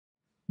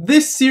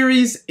This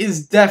series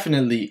is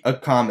definitely a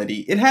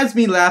comedy. It has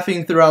me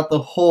laughing throughout the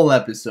whole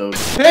episode.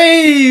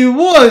 Hey,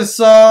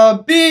 what's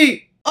up?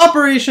 Big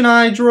Operation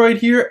iDroid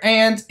here,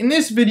 and in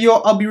this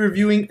video I'll be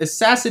reviewing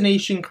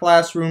Assassination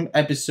Classroom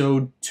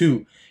Episode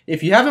 2.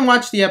 If you haven't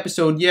watched the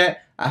episode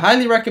yet, I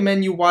highly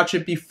recommend you watch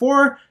it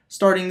before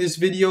starting this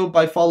video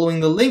by following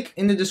the link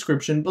in the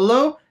description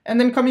below, and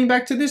then coming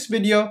back to this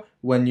video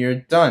when you're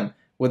done.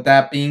 With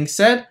that being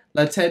said,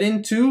 let's head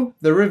into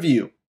the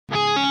review.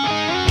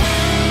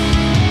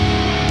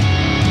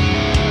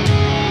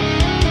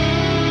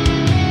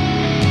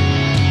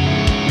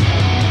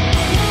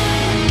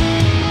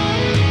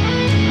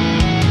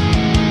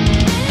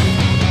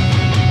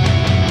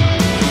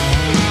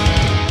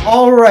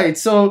 Alright,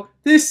 so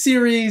this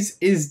series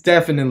is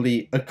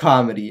definitely a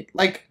comedy.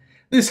 Like,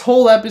 this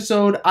whole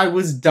episode, I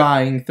was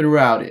dying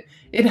throughout it.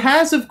 It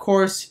has, of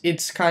course,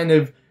 its kind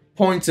of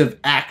points of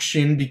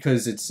action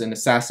because it's an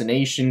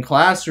assassination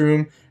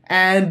classroom,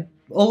 and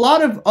a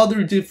lot of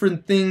other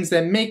different things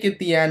that make it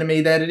the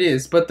anime that it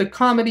is, but the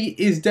comedy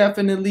is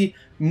definitely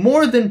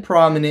more than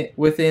prominent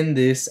within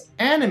this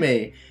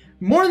anime.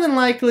 More than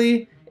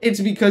likely, it's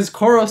because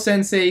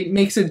Korosensei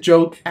makes a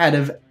joke out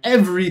of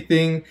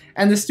everything,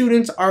 and the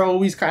students are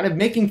always kind of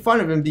making fun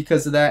of him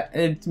because of that,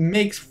 and it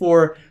makes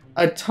for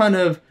a ton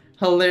of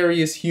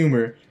hilarious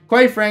humor.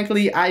 Quite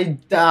frankly, I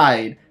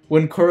died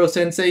when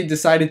Korosensei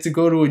decided to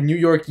go to a New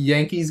York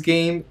Yankees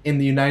game in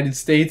the United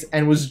States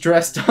and was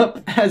dressed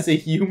up as a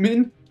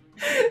human.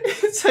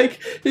 It's like,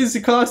 his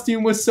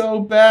costume was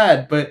so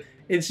bad, but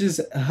it's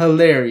just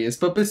hilarious.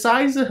 But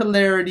besides the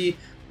hilarity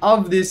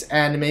of this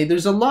anime,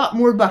 there's a lot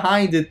more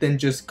behind it than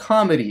just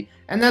comedy,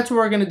 and that's what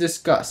we're going to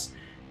discuss.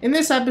 In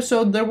this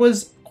episode, there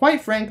was,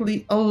 quite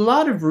frankly, a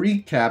lot of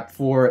recap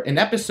for in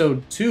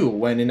episode 2,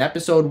 when in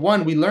episode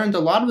 1 we learned a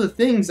lot of the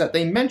things that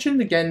they mentioned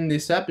again in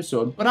this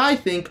episode, but I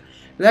think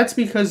that's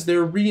because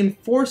they're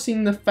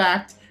reinforcing the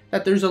fact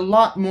that there's a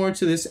lot more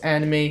to this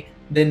anime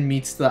than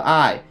meets the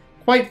eye.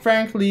 Quite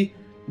frankly,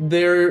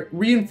 they're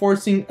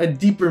reinforcing a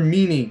deeper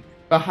meaning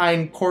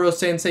behind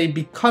Korosensei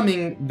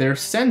becoming their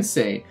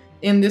sensei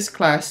in this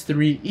class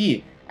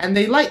 3E, and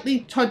they lightly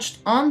touched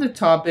on the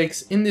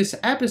topics in this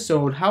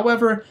episode.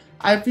 However,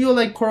 I feel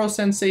like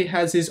Korosensei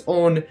has his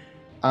own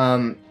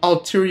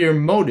ulterior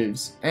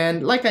motives,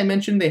 and like I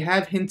mentioned, they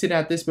have hinted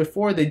at this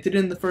before. They did it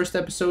in the first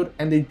episode,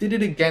 and they did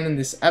it again in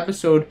this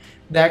episode,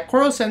 that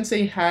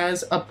Korosensei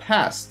has a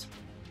past,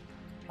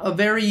 a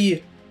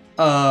very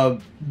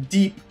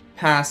deep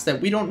past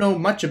that we don't know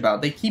much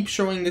about. They keep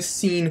showing this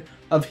scene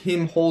of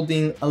him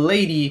holding a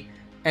lady,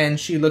 and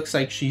she looks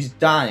like she's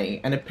dying,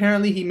 and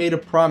apparently he made a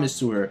promise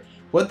to her.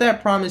 What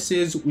that promise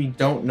is, we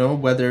don't know,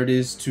 whether it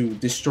is to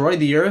destroy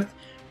the earth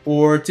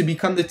or to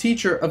become the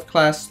teacher of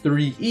class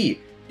 3E,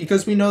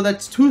 because we know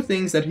that's two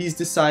things that he's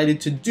decided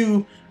to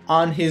do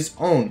on his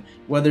own.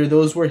 Whether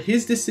those were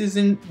his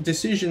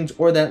decisions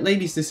or that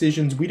lady's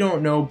decisions, we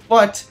don't know,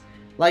 but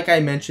like I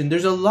mentioned,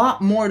 there's a lot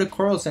more to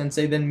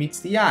Korosensei than meets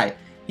the eye.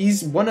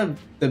 He's one of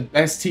the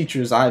best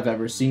teachers I've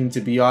ever seen,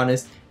 to be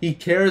honest. He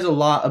cares a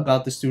lot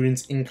about the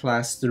students in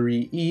class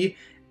 3E,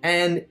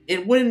 and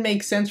it wouldn't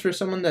make sense for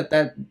someone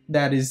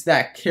that is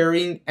that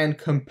caring and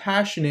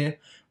compassionate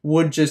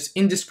would just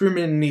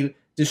indiscriminately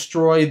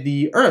destroy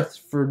the earth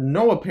for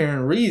no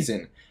apparent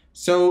reason.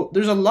 So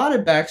there's a lot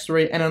of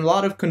backstory and a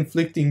lot of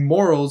conflicting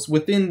morals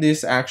within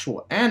this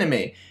actual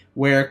anime,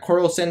 where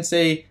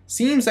Korosensei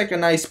seems like a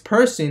nice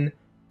person,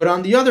 but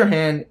on the other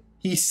hand,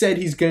 he said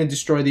he's going to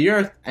destroy the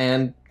earth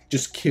and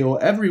just kill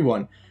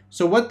everyone.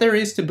 So what there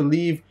is to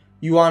believe,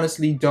 you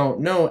honestly don't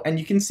know, and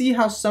you can see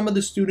how some of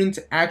the students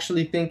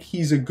actually think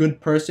he's a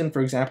good person, for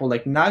example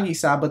like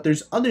Nagisa, but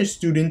there's other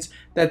students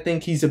that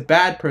think he's a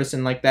bad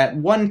person, like that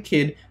one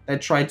kid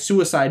that tried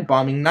suicide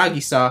bombing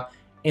Nagisa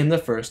in the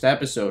first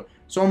episode.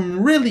 So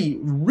I'm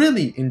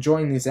really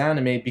enjoying this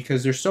anime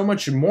because there's so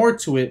much more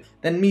to it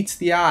than meets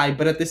the eye,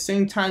 but at the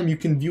same time you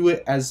can view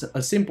it as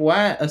a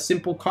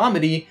simple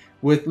comedy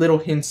with little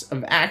hints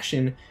of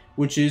action,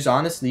 which is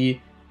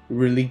honestly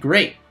really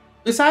great.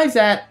 Besides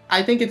that,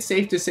 I think it's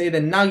safe to say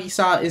that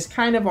Nagisa is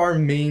kind of our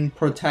main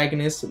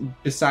protagonist.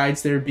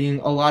 Besides there being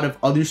a lot of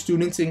other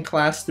students in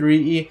class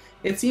 3E,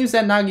 it seems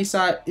that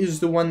Nagisa is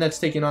the one that's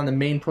taking on the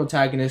main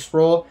protagonist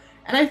role,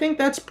 and I think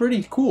that's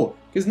pretty cool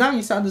because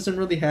Nagisa doesn't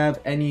really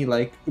have any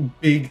like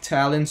big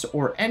talents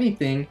or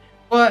anything,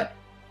 but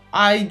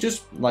I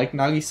just like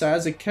Nagisa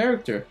as a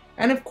character.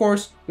 And of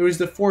course, there is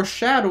the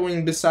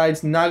foreshadowing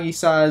besides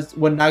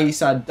what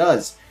Nagisa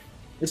does.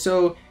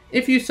 So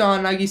if you saw,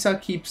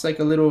 Nagisa keeps like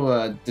a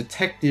little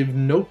detective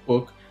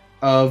notebook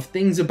of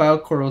things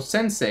about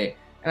Korosensei,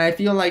 and I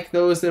feel like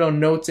those little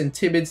notes and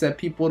tidbits that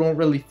people don't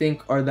really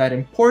think are that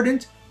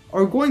important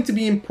are going to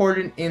be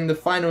important in the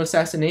final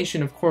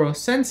assassination of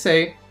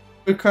Korosensei,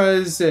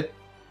 because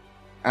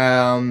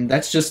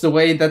that's just the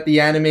way that the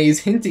anime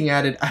is hinting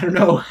at it. I don't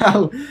know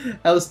how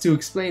else to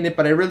explain it,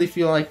 but I really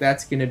feel like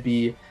that's going to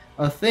be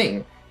a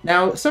thing.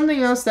 Now,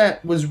 something else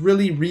that was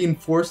really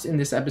reinforced in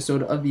this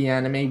episode of the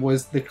anime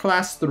was the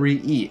class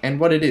 3E, and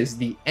what it is,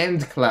 the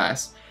end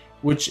class.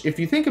 which, if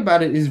you think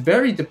about it, is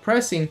very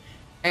depressing,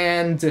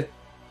 and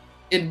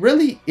it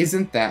really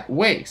isn't that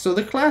way. So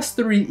the Class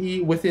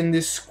 3E within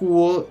this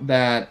school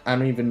that I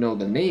don't even know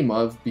the name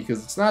of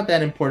because it's not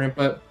that important,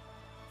 but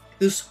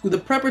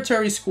the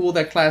preparatory school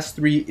that Class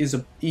 3E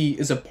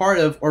is a part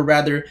of, or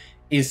rather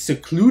is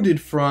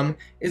secluded from,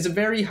 is a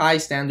very high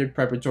standard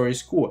preparatory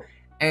school.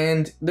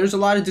 And there's a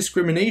lot of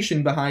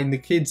discrimination behind the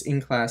kids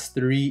in Class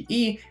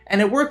 3E,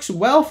 and it works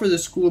well for the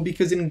school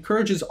because it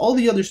encourages all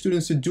the other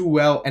students to do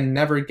well and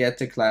never get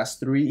to Class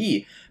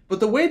 3E.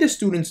 But the way the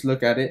students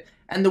look at it,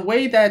 and the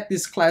way that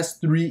this Class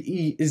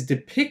 3E is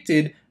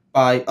depicted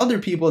by other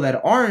people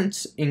that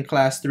aren't in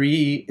Class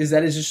 3E, is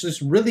that it's just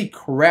this really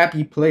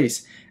crappy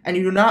place, and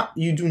you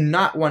do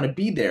not want to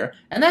be there.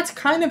 And that's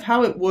kind of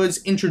how it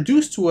was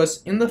introduced to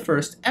us in the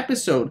first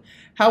episode.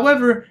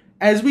 However,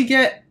 as we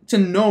get to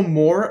know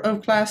more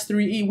of Class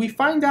 3E, we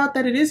find out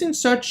that it isn't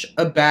such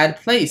a bad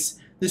place.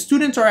 The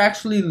students are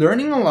actually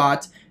learning a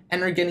lot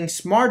and are getting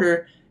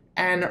smarter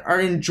and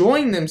are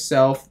enjoying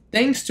themselves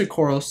thanks to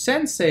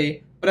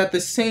Korosensei, but at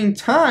the same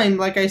time,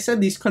 like I said,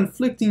 these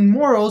conflicting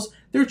morals,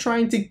 they're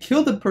trying to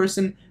kill the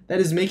person that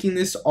is making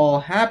this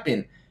all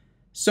happen.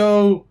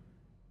 So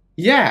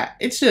yeah,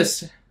 it's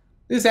just,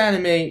 this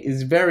anime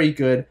is very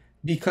good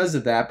because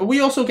of that. But we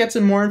also get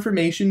some more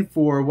information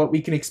for what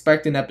we can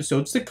expect in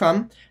episodes to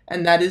come,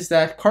 and that is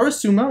that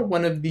Karasuma,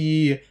 one of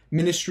the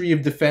Ministry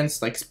of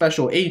Defense like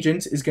special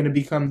agents, is going to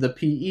become the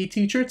PE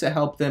teacher to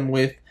help them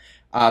with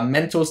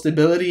mental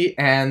stability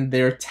and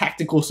their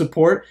tactical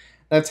support.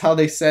 That's how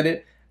they said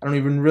it. I don't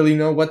even really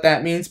know what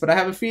that means, but I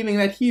have a feeling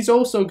that he's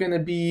also going to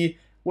be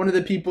one of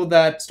the people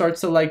that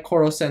starts to like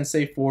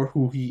Korosensei for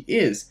who he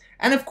is.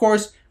 And of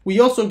course, we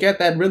also get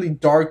that really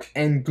dark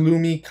and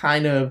gloomy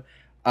kind of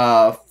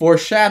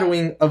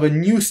foreshadowing of a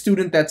new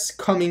student that's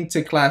coming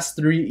to Class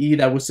 3E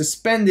that was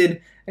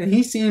suspended, and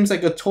he seems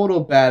like a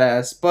total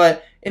badass,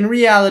 but in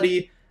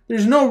reality,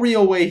 there's no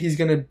real way he's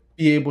going to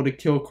be able to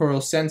kill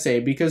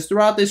Korosensei, because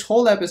throughout this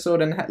whole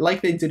episode, and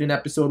like they did in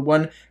episode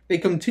 1, they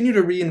continue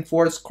to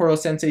reinforce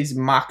Korosensei's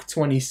Mach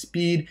 20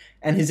 speed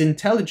and his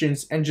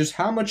intelligence and just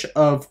how much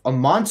of a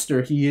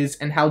monster he is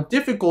and how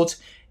difficult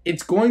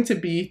it's going to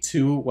be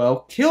to,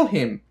 well, kill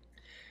him.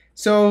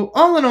 So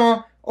all in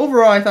all,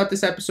 overall, I thought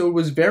this episode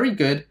was very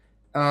good.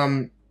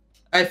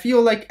 I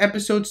feel like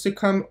episodes to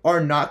come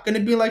are not going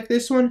to be like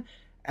this one,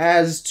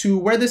 as to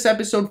where this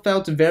episode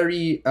felt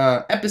very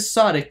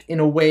episodic in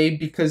a way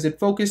because it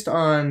focused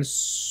on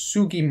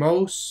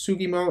Sugimo,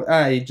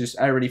 I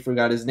already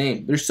forgot his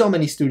name. There's so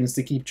many students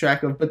to keep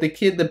track of, but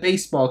the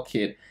baseball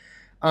kid,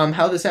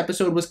 how this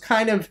episode was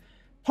kind of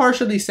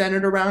partially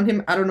centered around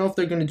him. I don't know if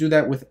they're going to do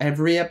that with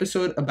every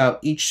episode about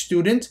each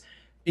student,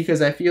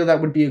 because I feel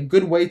that would be a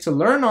good way to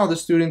learn all the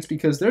students,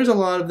 because there's a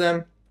lot of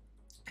them.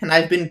 And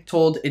I've been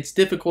told it's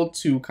difficult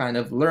to kind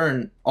of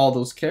learn all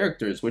those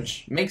characters,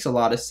 which makes a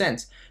lot of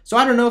sense. So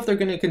I don't know if they're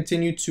going to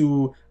continue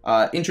to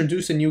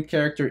introduce a new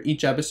character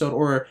each episode,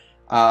 or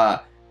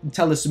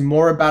tell us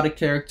more about a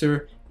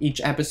character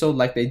each episode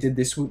like they did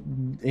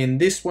in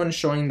this one,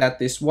 showing that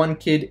this one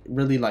kid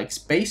really likes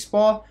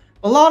baseball.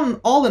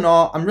 All in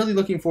all, I'm really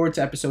looking forward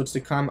to episodes to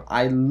come.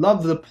 I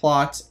love the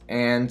plot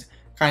and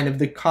kind of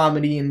the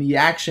comedy and the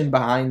action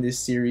behind this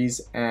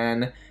series,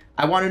 and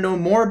I want to know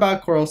more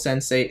about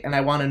Korosensei, and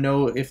I want to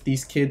know if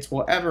these kids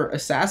will ever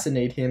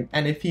assassinate him,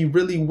 and if he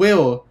really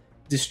will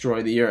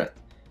destroy the Earth.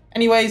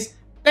 Anyways,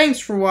 thanks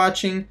for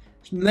watching.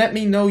 Let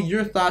me know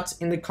your thoughts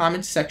in the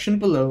comments section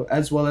below,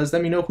 as well as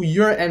let me know who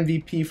your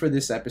MVP for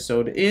this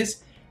episode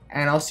is,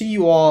 and I'll see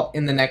you all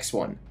in the next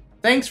one.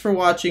 Thanks for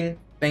watching,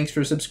 thanks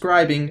for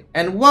subscribing,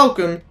 and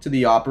welcome to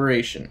the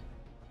operation.